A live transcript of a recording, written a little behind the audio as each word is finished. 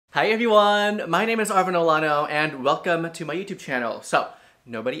Hi everyone, my name is Arvinolano and welcome to my YouTube channel. So,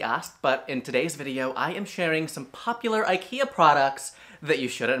 nobody asked, but in today's video I am sharing some popular Ikea products that you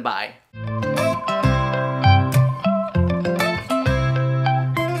shouldn't buy.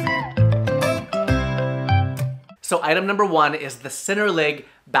 So item number one is the Cinderlig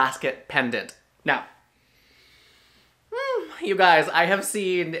basket pendant. Now, you guys, I have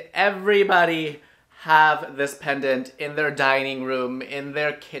seen everybody have this pendant in their dining room, in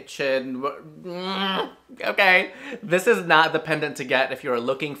their kitchen. Okay, this is not the pendant to get if you're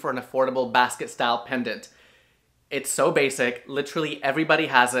looking for an affordable basket style pendant. It's so basic, literally everybody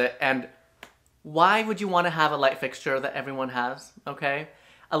has it, and why would you want to have a light fixture that everyone has, okay?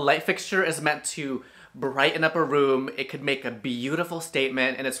 A light fixture is meant to brighten up a room, it could make a beautiful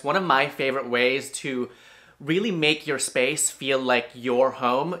statement, and it's one of my favorite ways to really make your space feel like your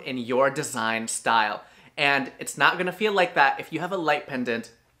home in your design style. And it's not gonna feel like that if you have a light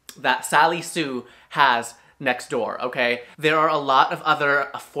pendant that Sally Sue has next door, okay? There are a lot of other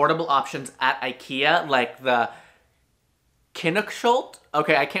affordable options at Ikea, like the Kinnocksholt.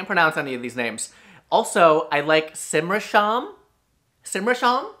 Okay, I can't pronounce any of these names. Also, I like Simrisham.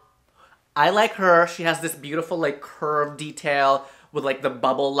 I like her. She has this beautiful like curved detail with like the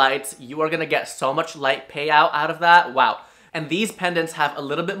bubble lights. You are gonna get so much light payout out of that. Wow. And these pendants have a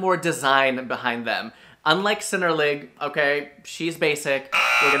little bit more design behind them. Unlike Cinderlig, okay, she's basic.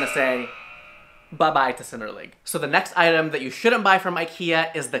 We're gonna say bye-bye to Cinderlig. So the next item that you shouldn't buy from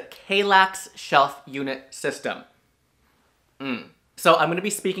Ikea is the Kallax shelf unit system. So I'm gonna be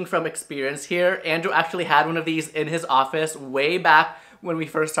speaking from experience here. Andrew actually had one of these in his office way back when we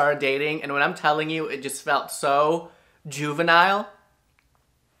first started dating, and when I'm telling you, it just felt so juvenile.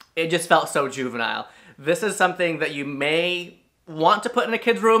 It just felt so juvenile. This is something that you may want to put in a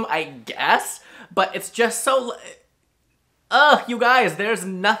kid's room, I guess, but it's just so... Ugh, you guys, there's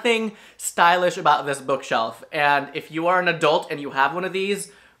nothing stylish about this bookshelf. And if you are an adult and you have one of these,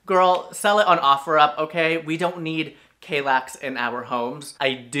 girl, sell it on OfferUp, okay? We don't need Kallax in our homes.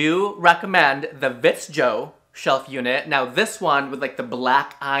 I do recommend the Vitzjo shelf unit. Now this one with like the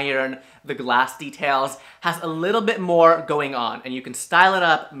black iron, the glass details, has a little bit more going on, and you can style it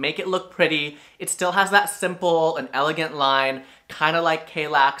up, make it look pretty. It still has that simple and elegant line, kind of like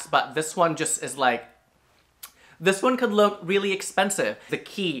Kallax, but this one just is like, this one could look really expensive. The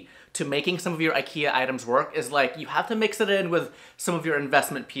key to making some of your Ikea items work is like, you have to mix it in with some of your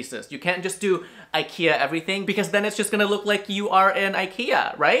investment pieces. You can't just do Ikea everything, because then it's just gonna look like you are in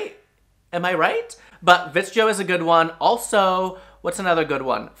Ikea, right? Am I right? But Vitzjo is a good one. Also, what's another good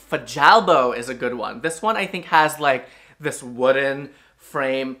one? Fajalbo is a good one. This one I think has like this wooden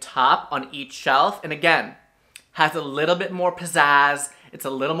frame top on each shelf. And again, has a little bit more pizzazz. It's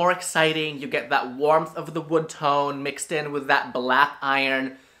a little more exciting. You get that warmth of the wood tone mixed in with that black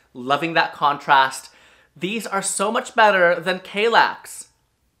iron. Loving that contrast. These are so much better than Kallax.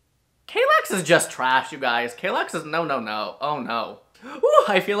 Kallax is just trash, you guys. Kallax is no. Oh no. Ooh,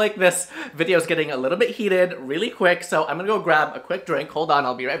 I feel like this video is getting a little bit heated really quick, so I'm gonna go grab a quick drink. Hold on,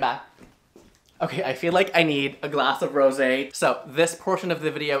 I'll be right back. Okay, I feel like I need a glass of rosé. So this portion of the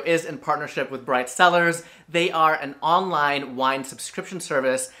video is in partnership with Bright Cellars. They are an online wine subscription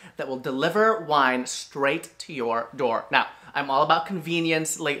service that will deliver wine straight to your door. Now, I'm all about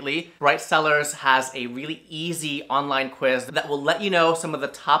convenience lately. Bright Cellars has a really easy online quiz that will let you know some of the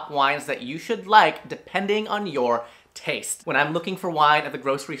top wines that you should like depending on your taste. When I'm looking for wine at the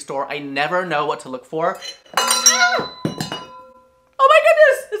grocery store, I never know what to look for. Ah! Oh my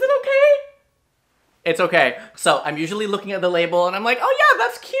goodness, is it okay? It's okay. So I'm usually looking at the label and I'm like, oh yeah,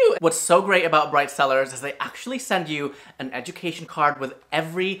 that's cute. What's so great about Bright Cellars is they actually send you an education card with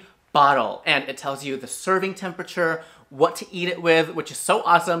every bottle, and it tells you the serving temperature, what to eat it with, which is so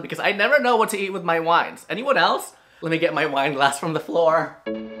awesome because I never know what to eat with my wines. Anyone else? Let me get my wine glass from the floor.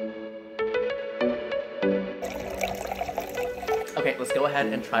 Okay, let's go ahead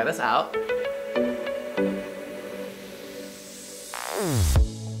and try this out.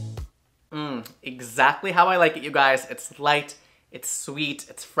 Exactly how I like it, you guys. It's light, it's sweet,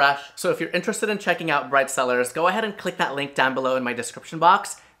 it's fresh. So if you're interested in checking out Bright Cellars, go ahead and click that link down below in my description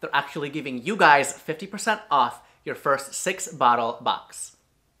box. They're actually giving you guys 50% off your first 6-bottle box.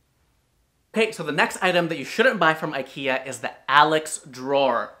 Okay, so the next item that you shouldn't buy from Ikea is the Alex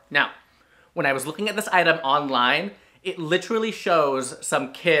drawer. Now, when I was looking at this item online, it literally shows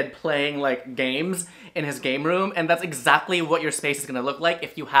some kid playing like games in his game room, and that's exactly what your space is gonna look like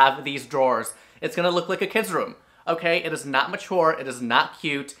if you have these drawers. It's gonna look like a kid's room, okay? It is not mature, it is not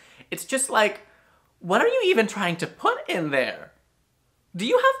cute. It's just like, what are you even trying to put in there? Do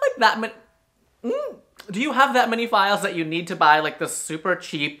you have like that many... Do you have that many files that you need to buy like this super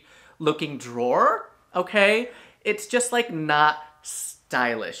cheap looking drawer? Okay, it's just like not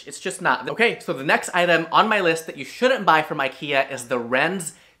stylish. It's just not. Okay, so the next item on my list that you shouldn't buy from Ikea is the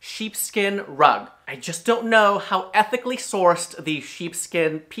Wren's sheepskin rug. I just don't know how ethically sourced these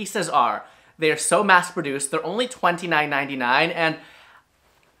sheepskin pieces are. They are so mass-produced, they're only $29.99, and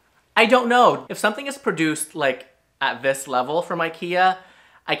I don't know. If something is produced like at this level from Ikea,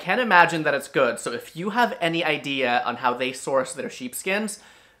 I can't imagine that it's good. So if you have any idea on how they source their sheepskins,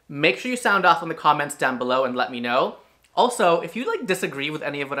 make sure you sound off in the comments down below and let me know. Also, if you like disagree with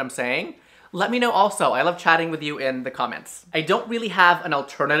any of what I'm saying, let me know also. I love chatting with you in the comments. I don't really have an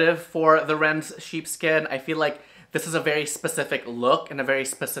alternative for the Wren's sheepskin. I feel like this is a very specific look and a very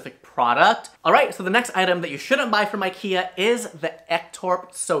specific product. All right, so the next item that you shouldn't buy from Ikea is the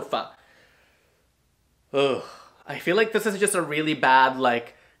Ektorp sofa. Ugh. I feel like this is just a really bad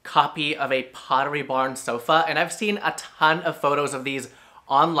like copy of a Pottery Barn sofa, and I've seen a ton of photos of these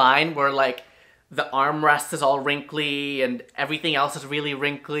online where like the armrest is all wrinkly and everything else is really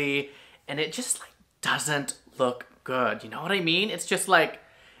wrinkly, and it just like doesn't look good. You know what I mean? It's just like,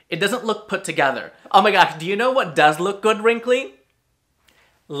 it doesn't look put together. Oh my gosh, do you know what does look good wrinkly?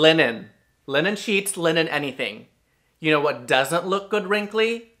 Linen. Linen sheets, linen anything. You know what doesn't look good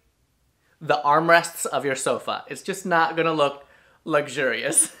wrinkly? The armrests of your sofa. It's just not gonna look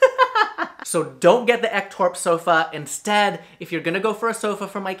luxurious. So don't get the Ektorp sofa. Instead, if you're gonna go for a sofa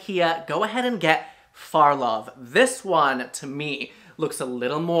from Ikea, go ahead and get Farlov. This one, to me, looks a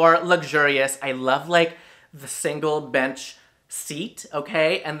little more luxurious. I love like the single bench seat,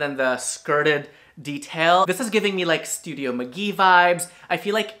 okay? And then the skirted detail. This is giving me like Studio McGee vibes. I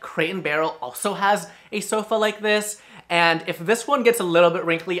feel like Crate & Barrel also has a sofa like this. And if this one gets a little bit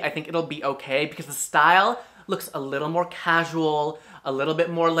wrinkly, I think it'll be okay because the style looks a little more casual, a little bit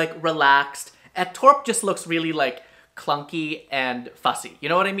more like relaxed. Ektorp just looks really like clunky and fussy. You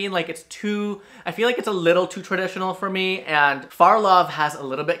know what I mean? Like it's too, I feel like it's a little too traditional for me, and Farlov has a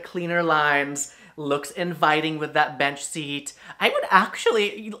little bit cleaner lines, looks inviting with that bench seat. I would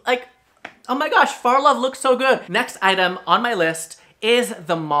actually, like, oh my gosh, Farlov looks so good. Next item on my list is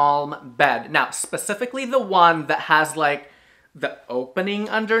the Malm bed. Now, specifically the one that has like the opening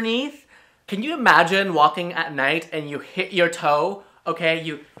underneath. Can you imagine walking at night and you hit your toe,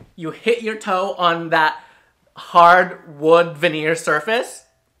 okay? You hit your toe on that hard wood veneer surface?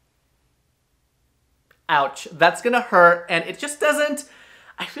 Ouch, that's gonna hurt, and it just doesn't,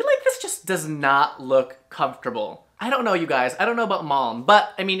 I feel like this just does not look comfortable. I don't know, you guys, I don't know about Malm,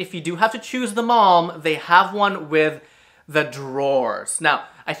 but I mean, if you do have to choose the Malm, they have one with the drawers. Now,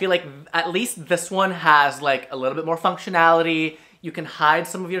 I feel like at least this one has like a little bit more functionality. You can hide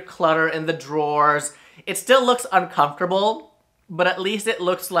some of your clutter in the drawers. It still looks uncomfortable, but at least it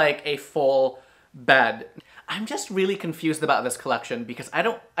looks like a full bed. I'm just really confused about this collection because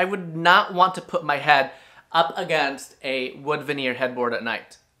I would not want to put my head up against a wood veneer headboard at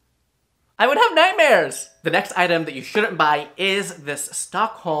night. I would have nightmares. The next item that you shouldn't buy is this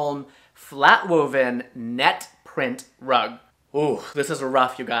Stockholm flat woven net print rug. Ooh, this is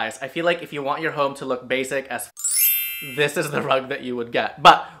rough, you guys. I feel like if you want your home to look basic as this is the rug that you would get.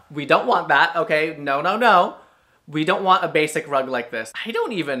 But we don't want that, okay? No, no, no. We don't want a basic rug like this. I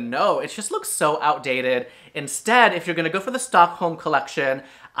don't even know. It just looks so outdated. Instead, if you're gonna go for the Stockholm collection,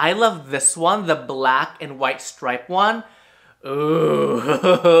 I love this one, the black and white stripe one.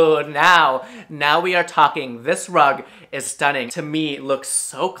 Ooh, now we are talking. This rug is stunning. To me, it looks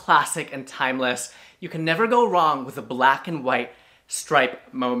so classic and timeless. You can never go wrong with a black and white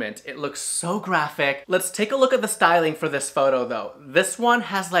stripe moment. It looks so graphic. Let's take a look at the styling for this photo though. This one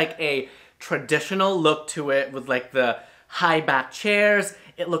has like a traditional look to it with like the high back chairs.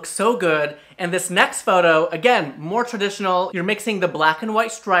 It looks so good. And this next photo, again, more traditional. You're mixing the black and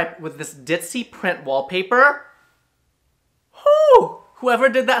white stripe with this ditzy print wallpaper. Whew! Whoever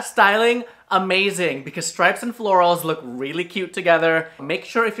did that styling, amazing, because stripes and florals look really cute together. Make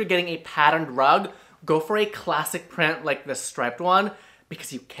sure if you're getting a patterned rug, go for a classic print like this striped one,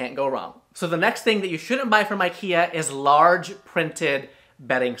 because you can't go wrong. So the next thing that you shouldn't buy from Ikea is large printed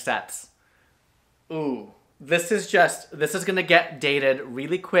bedding sets. Ooh, this is gonna get dated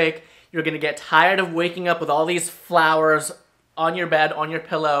really quick. You're gonna get tired of waking up with all these flowers on your bed, on your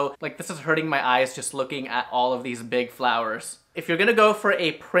pillow. Like, this is hurting my eyes just looking at all of these big flowers. If you're gonna go for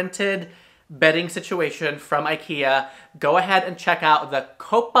a printed bedding situation from Ikea, go ahead and check out the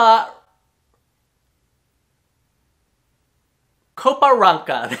Koparanka.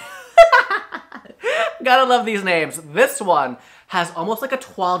 Gotta love these names. This one has almost like a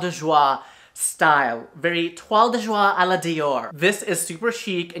toile de joie style. Very toile de joie à la Dior. This is super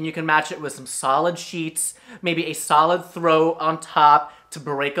chic and you can match it with some solid sheets, maybe a solid throw on top to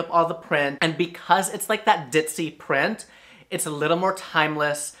break up all the print. And because it's like that ditzy print, it's a little more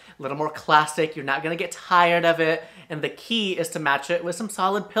timeless, a little more classic. You're not gonna get tired of it. And the key is to match it with some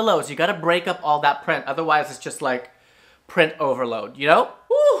solid pillows. You gotta break up all that print. Otherwise, it's just like print overload, you know?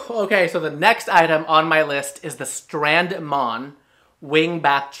 Woo! Okay, so the next item on my list is the Strand Mon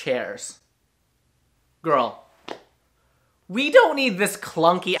wing-back chairs. Girl, we don't need this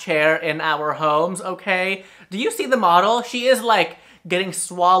clunky chair in our homes, okay? Do you see the model? She is like getting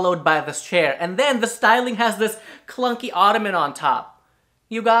swallowed by this chair. And then the styling has this clunky ottoman on top.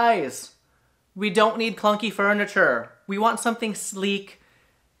 You guys, we don't need clunky furniture. We want something sleek,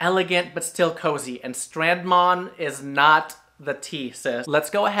 elegant, but still cozy. And Strand Mon is not the tea, sis. Let's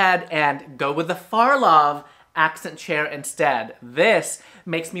go ahead and go with the Farlov accent chair instead. This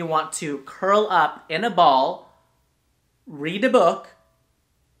makes me want to curl up in a ball, read a book,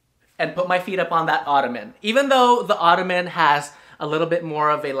 and put my feet up on that ottoman. Even though the ottoman has a little bit more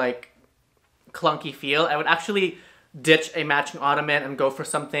of a like clunky feel, I would actually ditch a matching ottoman and go for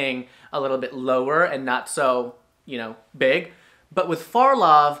something a little bit lower and not so, you know, big. But with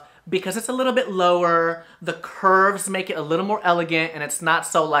Farlov, because it's a little bit lower, the curves make it a little more elegant and it's not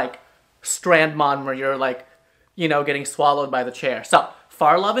so like Strand Mon where you're like, you know, getting swallowed by the chair. So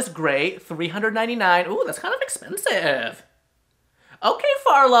Farlov is great, $399. Ooh, that's kind of expensive. Okay,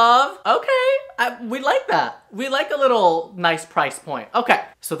 Farlov, okay, we like that. We like a little nice price point. Okay,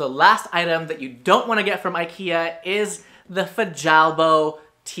 so the last item that you don't want to get from Ikea is the Fajalbo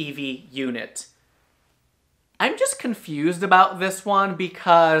TV unit. I'm just confused about this one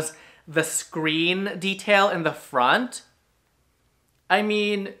because the screen detail in the front, I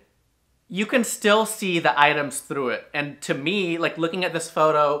mean, you can still see the items through it. And to me, like looking at this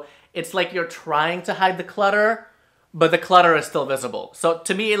photo, it's like you're trying to hide the clutter, but the clutter is still visible. So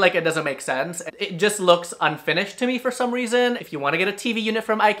to me, like it doesn't make sense. It just looks unfinished to me for some reason. If you want to get a TV unit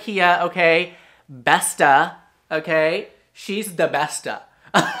from Ikea, okay, Besta, okay, she's the Besta.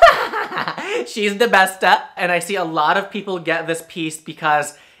 She's the Besta. And I see a lot of people get this piece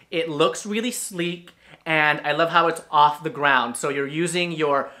because it looks really sleek and I love how it's off the ground. So you're using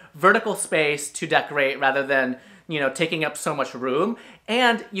your vertical space to decorate rather than, you know, taking up so much room.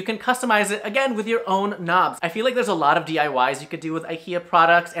 And you can customize it, again, with your own knobs. I feel like there's a lot of DIYs you could do with IKEA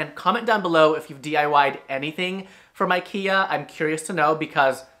products, and comment down below if you've DIY'd anything from IKEA. I'm curious to know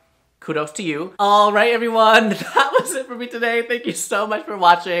because kudos to you. All right, everyone, that was it for me today. Thank you so much for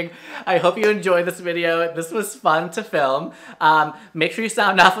watching. I hope you enjoyed this video. This was fun to film. Make sure you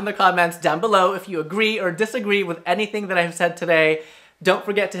sound off in the comments down below if you agree or disagree with anything that I've said today. Don't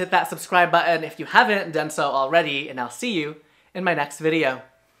forget to hit that subscribe button if you haven't done so already, and I'll see you in my next video.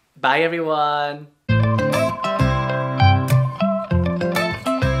 Bye, everyone.